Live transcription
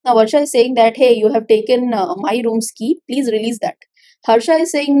Now Varsha is saying that, hey, you have taken my room's key, please release that. Harsha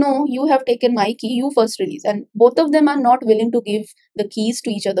is saying, no, you have taken my key, you first release. And both of them are not willing to give the keys to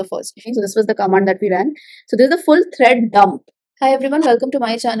each other first. So this was the command that we ran. So this is the full thread dump. Hi everyone, welcome to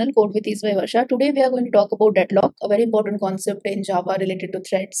my channel Code with Ease by Varsha. Today we are going to talk about deadlock, a very important concept in Java related to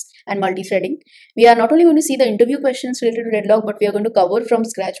threads and multi-threading. We are not only going to see the interview questions related to deadlock, but we are going to cover from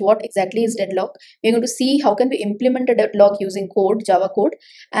scratch what exactly is deadlock. We are going to see how can we implement a deadlock using code, Java code,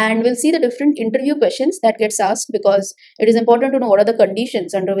 and we'll see the different interview questions that gets asked because it is important to know what are the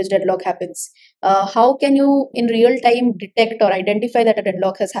conditions under which deadlock happens. How can you in real time detect or identify that a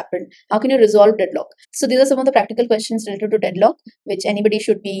deadlock has happened? How can you resolve deadlock? So these are some of the practical questions related to deadlock, which anybody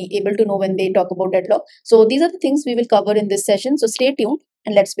should be able to know when they talk about deadlock. So these are the things we will cover in this session. So stay tuned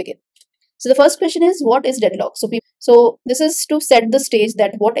and let's begin. So the first question is, what is deadlock? So this is to set the stage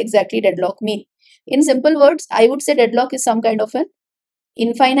that what exactly deadlock mean. In simple words, I would say deadlock is some kind of an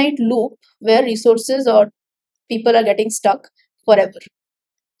infinite loop where resources or people are getting stuck forever.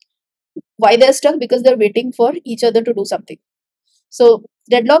 Why they're stuck? Because they're waiting for each other to do something. So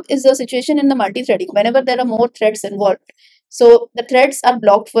deadlock is a situation in the multi-threading whenever there are more threads involved. So the threads are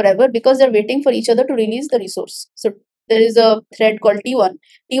blocked forever because they're waiting for each other to release the resource. So there is a thread called T1.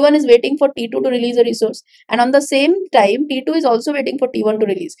 T1 is waiting for T2 to release a resource, and on the same time, T2 is also waiting for T1 to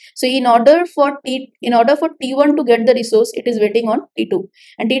release. So in order for T1 to get the resource, it is waiting on T2,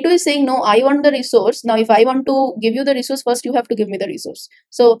 and T2 is saying, no, I want the resource. Now, if I want to give you the resource, first you have to give me the resource.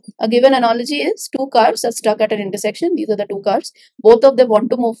 So a given analogy is two cars are stuck at an intersection. These are the two cars. Both of them want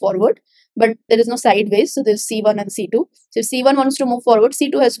to move forward, but there is no sideways. So there's C1 and C2. So if C1 wants to move forward,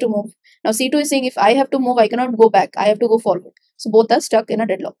 C2 has to move. Now C2 is saying, if I have to move, I cannot go back. I have to go forward. So both are stuck in a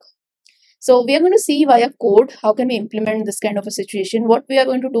deadlock. So we are going to see via code how can we implement this kind of a situation. What we are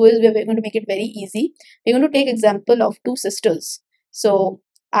going to do is we are going to make it very easy. We're going to take example of two sisters. So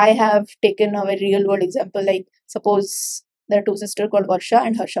I have taken a very real world example, like suppose there are two sisters called Varsha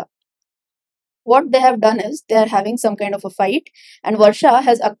and Harsha. What they have done is they are having some kind of a fight, and Varsha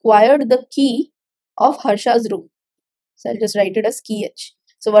has acquired the key of Harsha's room. So I'll just write it as key H.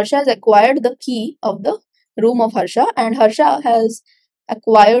 So Varsha has acquired the key of the room of Harsha, and Harsha has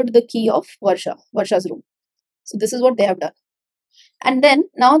acquired the key of Varsha's room. So this is what they have done. And then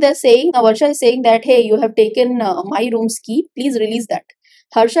now Varsha is saying that, hey, you have taken my room's key, please release that.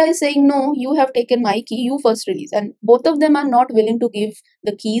 Harsha is saying, no, you have taken my key, you first release. And both of them are not willing to give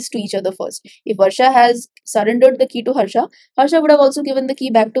the keys to each other first. If Varsha has surrendered the key to Harsha, Harsha would have also given the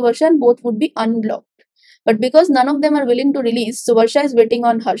key back to Varsha and both would be unblocked. But because none of them are willing to release, so Varsha is waiting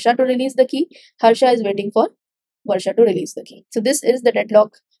on Harsha to release the key, Harsha is waiting for Varsha to release the key. So this is the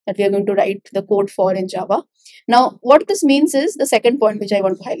deadlock that we are going to write the code for in Java. Now, what this means is the second point which I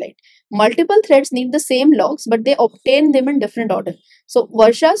want to highlight. Multiple threads need the same locks, but they obtain them in different order. So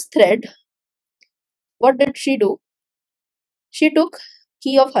Varsha's thread, what did she do? She took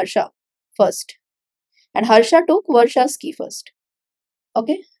key of Harsha first, and Harsha took Varsha's key first.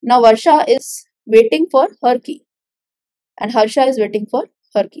 Okay. Now Varsha is waiting for her key, and Harsha is waiting for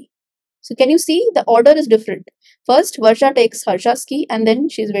her key. So can you see the order is different? First, Varsha takes Harsha's key and then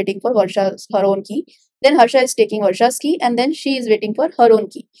she is waiting for her own key. Then Harsha is taking Varsha's key and then she is waiting for her own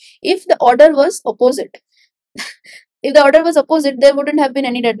key. If the order was opposite, there wouldn't have been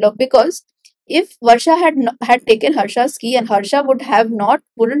any deadlock, because if Varsha had taken Harsha's key and Harsha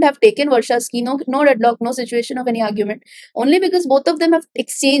wouldn't have taken Varsha's key, no deadlock, no situation of any argument. Only because both of them have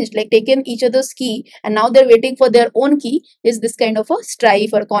exchanged, like taken each other's key, and now they're waiting for their own key, is this kind of a strife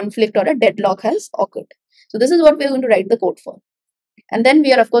or a conflict or a deadlock has occurred. So this is what we're going to write the code for. And then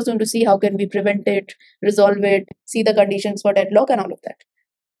we are of course going to see how can we prevent it, resolve it, see the conditions for deadlock and all of that.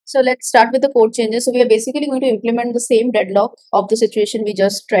 So let's start with the code changes. So we are basically going to implement the same deadlock of the situation we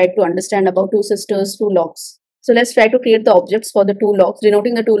just tried to understand about two sisters, two locks. So let's try to create the objects for the two locks,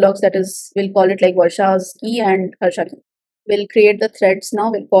 denoting the two locks, that is, we'll call it like Varsha's key and Harsha key. We'll create the threads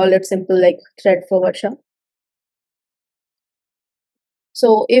now. We'll call it simple like thread for Varsha.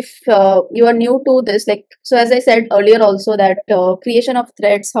 So if you are new to this, so as I said earlier also that creation of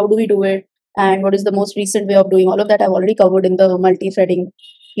threads, how do we do it? And what is the most recent way of doing all of that, I've already covered in the multi-threading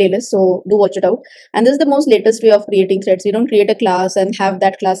playlist, so do watch it out. And this is the most latest way of creating threads. We don't create a class and have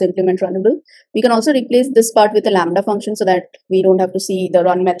that class implement runnable. We can also replace this part with a lambda function so that we don't have to see the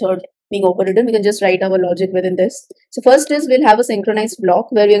run method being overridden. We can just write our logic within this. So first is we'll have a synchronized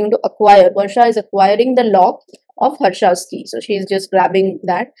block where we're going to acquire, Varsha is acquiring the lock of Harsha's key. So she is just grabbing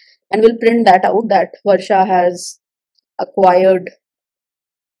that and we'll print that out that Varsha has acquired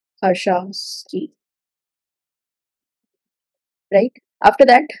Harsha's key. Right? After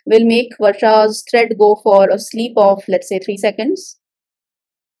that, we'll make Varsha's thread go for a sleep of, let's say, 3 seconds.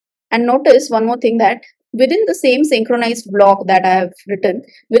 And notice one more thing, that within the same synchronized block that I have written,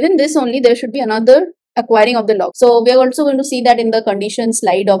 within this only there should be another acquiring of the lock. So we are also going to see that in the condition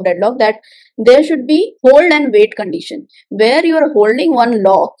slide of deadlock, that there should be hold and wait condition, where you are holding one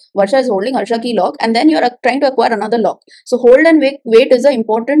lock. Varsha is holding Harsha key lock, and then you are trying to acquire another lock. So hold and wait is an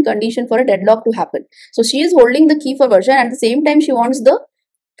important condition for a deadlock to happen. So she is holding the key for Varsha, and at the same time she wants the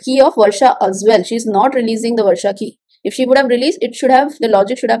key of Varsha as well. She is not releasing the Varsha key. If she would have released, the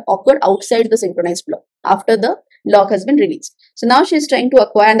logic should have occurred outside the synchronized block after the lock has been released. So now she is trying to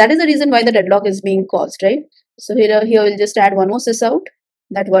acquire, and that is the reason why the deadlock is being caused, right? So here we'll just add one more sys out,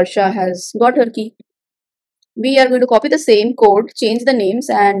 that Varsha has got her key. We are going to copy the same code, change the names,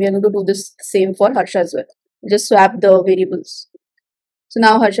 and we are going to do this same for Harsha as well. Just swap the variables. So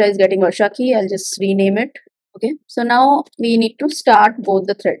now Harsha is getting Varsha key. I'll just rename it. Okay. So now we need to start both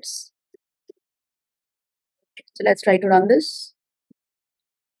the threads. So let's try to run this.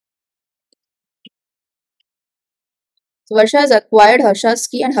 So Varsha has acquired Harsha's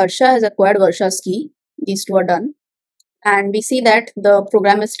key and Harsha has acquired Varsha's key. These two are done. And we see that the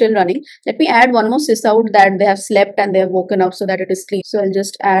program is still running. Let me add one more sys out, that they have slept and they have woken up so that it is sleep. So I'll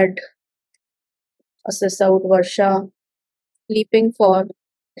just add a sys out Varsha sleeping for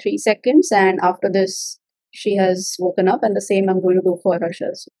 3 seconds, and after this she has woken up, and the same I'm going to do for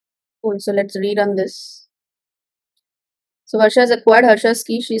Harsha's. Cool. So let's rerun this. So Varsha has acquired Harsha's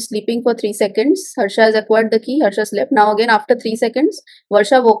key. She is sleeping for 3 seconds. Harsha has acquired the key. Harsha slept. Now again after 3 seconds,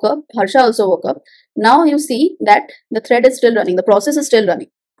 Varsha woke up. Harsha also woke up. Now you see that the thread is still running. The process is still running.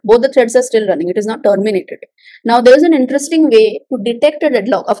 Both the threads are still running. It is not terminated. Now there is an interesting way to detect a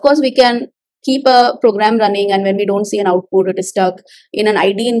deadlock. Of course, we can keep a program running, and when we don't see an output, it is stuck. In an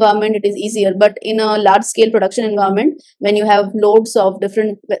ID environment, it is easier. But in a large scale production environment, when you have loads of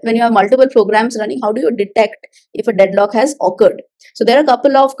when you have multiple programs running, how do you detect if a deadlock has occurred? So there are a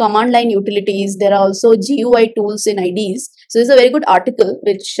couple of command line utilities. There are also GUI tools in IDs. So this is a very good article,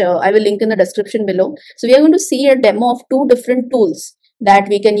 which I will link in the description below. So we are going to see a demo of 2 different tools that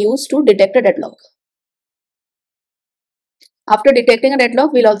we can use to detect a deadlock. After detecting a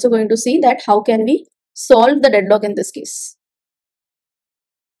deadlock, we're also going to see that how can we solve the deadlock in this case.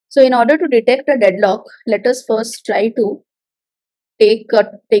 So in order to detect a deadlock, let us first try to take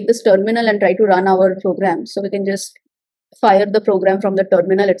this terminal and try to run our program. So we can just fire the program from the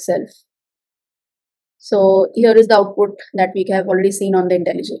terminal itself. So here is the output that we have already seen on the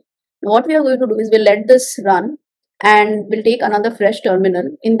IntelliJ. Now what we are going to do is we'll let this run, and we'll take another fresh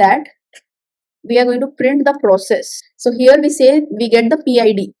terminal. In that, we are going to print the process. So here we say we get the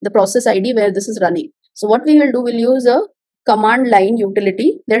PID, the process ID where this is running. So what we will do, we'll use a command line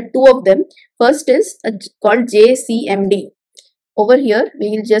utility. There are 2 of them. First is called JCMD. Over here,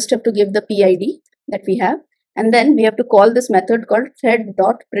 we will just have to give the PID that we have, and then we have to call this method called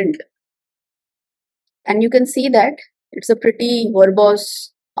thread.print. And you can see that it's a pretty verbose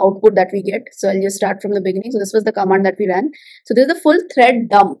output that we get. So I'll just start from the beginning. So this was the command that we ran. So this is the full thread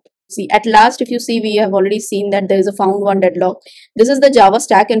dump. See, at last, if you see, we have already seen that there is a found one deadlock. This is the Java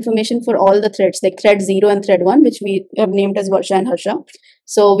stack information for all the threads, like thread 0 and thread 1, which we have named as Varsha and Harsha.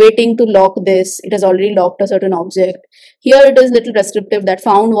 So waiting to lock this, it has already locked a certain object. Here it is little descriptive, that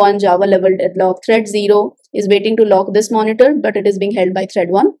found one Java level deadlock. Thread 0 is waiting to lock this monitor, but it is being held by thread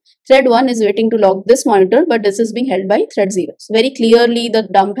 1. Thread 1 is waiting to lock this monitor, but this is being held by thread 0. So very clearly the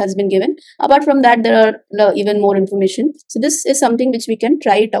dump has been given. Apart from that, there are even more information. So this is something which we can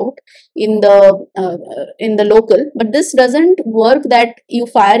try it out in the local, but this doesn't work that you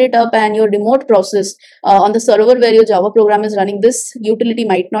fire it up and your remote process on the server where your Java program is running. This utility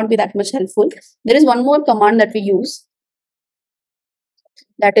might not be that much helpful. There is one more command that we use,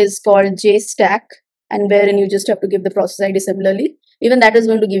 that is called jstack, and wherein you just have to give the process ID similarly. Even that is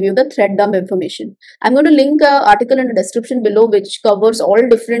going to give you the thread dump information. I'm going to link an article in the description below which covers all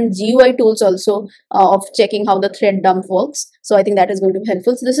different GUI tools also of checking how the thread dump works. So I think that is going to be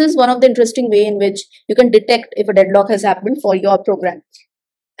helpful. So this is one of the interesting way in which you can detect if a deadlock has happened for your program.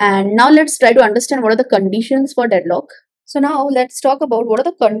 And now let's try to understand what are the conditions for deadlock. So now let's talk about what are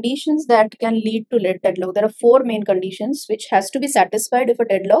the conditions that can lead to deadlock. There are 4 main conditions which has to be satisfied if a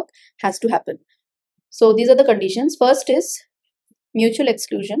deadlock has to happen. So these are the conditions. First is mutual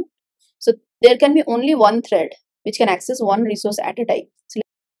exclusion. So there can be only one thread which can access one resource at a time. So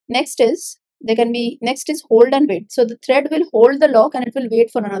next is hold and wait. So the thread will hold the lock and it will wait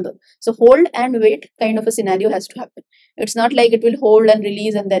for another. So hold and wait kind of a scenario has to happen. It's not like it will hold and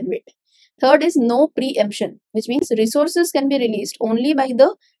release and then wait. Third is no preemption, which means resources can be released only by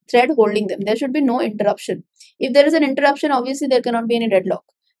the thread holding them. There should be no interruption. If there is an interruption, obviously there cannot be any deadlock.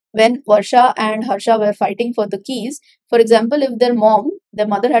 when Varsha and Harsha were fighting for the keys. For example, if their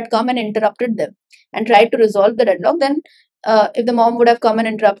mother had come and interrupted them and tried to resolve the deadlock, then if the mom would have come and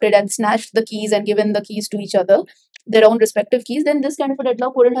interrupted and snatched the keys and given the keys to each other, their own respective keys, then this kind of a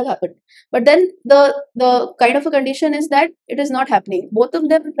deadlock wouldn't have happened. But then the kind of a condition is that it is not happening. Both of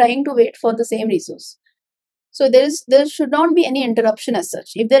them are trying to wait for the same resource. So there should not be any interruption as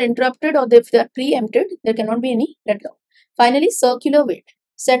such. If they're interrupted or if they're preempted, there cannot be any deadlock. Finally, circular wait.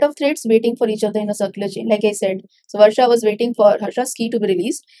 Set of threads waiting for each other in a circular chain. Like I said, so Varsha was waiting for Harsha's key to be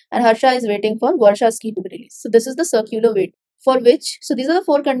released, and Harsha is waiting for Varsha's key to be released. So this is the circular wait for which. So these are the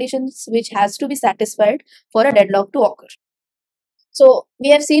four conditions which has to be satisfied for a deadlock to occur. So we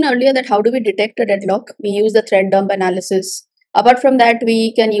have seen earlier that how do we detect a deadlock? We use the thread dump analysis. Apart from that,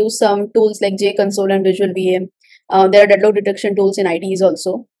 we can use some tools like JConsole and Visual VM. There are deadlock detection tools in IDEs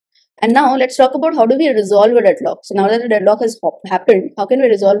also. And now let's talk about how do we resolve a deadlock. So now that the deadlock has happened, how can we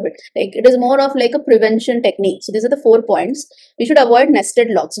resolve it? Like it is more of like a prevention technique. So these are the 4 points. We should avoid nested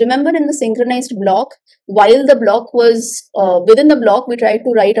locks. Remember in the synchronized block, while the block was within the block, we tried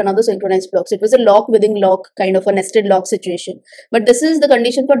to write another synchronized block. So it was a lock within lock, kind of a nested lock situation. But this is the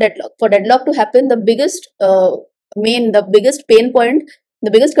condition for deadlock. For deadlock to happen, the biggest pain point,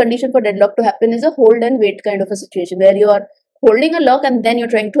 the biggest condition for deadlock to happen is a hold and wait kind of a situation where you are holding a lock and then you're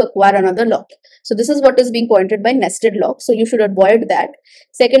trying to acquire another lock. So this is what is being pointed by nested locks. So you should avoid that.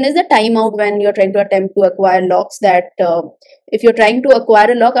 Second is the timeout when you're trying to attempt to acquire locks. That if you're trying to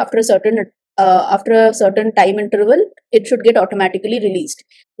acquire a lock after a certain time interval, it should get automatically released.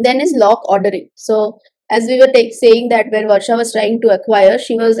 Then is lock ordering. So as we were saying that when Varsha was trying to acquire,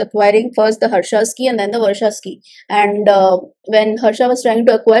 she was acquiring first the Harsha's key and then the Varsha's key. And when Harsha was trying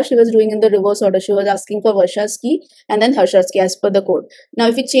to acquire, she was doing in the reverse order. She was asking for Varsha's key and then Harsha's key as per the code. Now,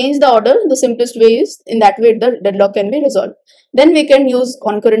 if we change the order, the simplest way is in that way the deadlock can be resolved. Then we can use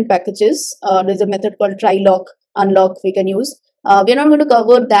concurrent packages. There's a method called try lock, unlock we can use. We're not going to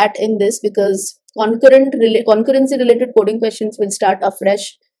cover that in this because concurrency related coding questions will start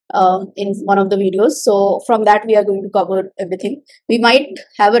afresh in one of the videos. So from that, we are going to cover everything. We might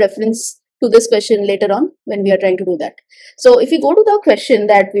have a reference to this question later on when we are trying to do that. So if we go to the question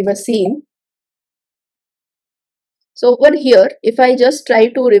that we were seeing, so over here, if I just try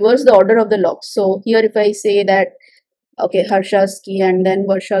to reverse the order of the locks, so here if I say that, okay, Harsha's key and then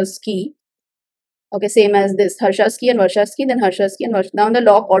Varsha's key, okay, same as this, Harsha's key and Varsha's key, then Harsha's key and Varsha. Now the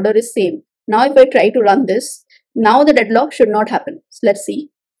lock order is same. Now if I try to run this, now the deadlock should not happen. So let's see.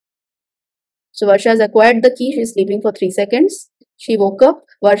 So Varsha has acquired the key. She is sleeping for 3 seconds. She woke up.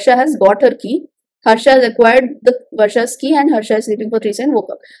 Varsha has got her key. Harsha has acquired the Varsha's key and Harsha is sleeping for 3 seconds, woke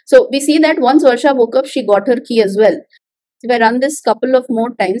up. So we see that once Varsha woke up, she got her key as well. If I run this couple of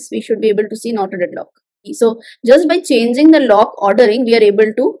more times, we should be able to see not a deadlock. So just by changing the lock ordering, we are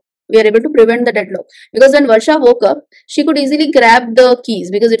able to prevent the deadlock. Because when Varsha woke up, she could easily grab the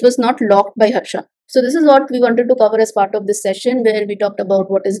keys because it was not locked by Harsha. So this is what we wanted to cover as part of this session where we talked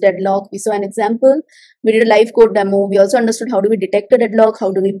about what is deadlock. We saw an example. We did a live code demo. We also understood how do we detect a deadlock,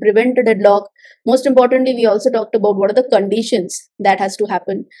 how do we prevent a deadlock. Most importantly, we also talked about what are the conditions that has to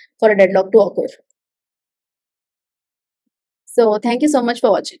happen for a deadlock to occur. So thank you so much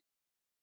for watching.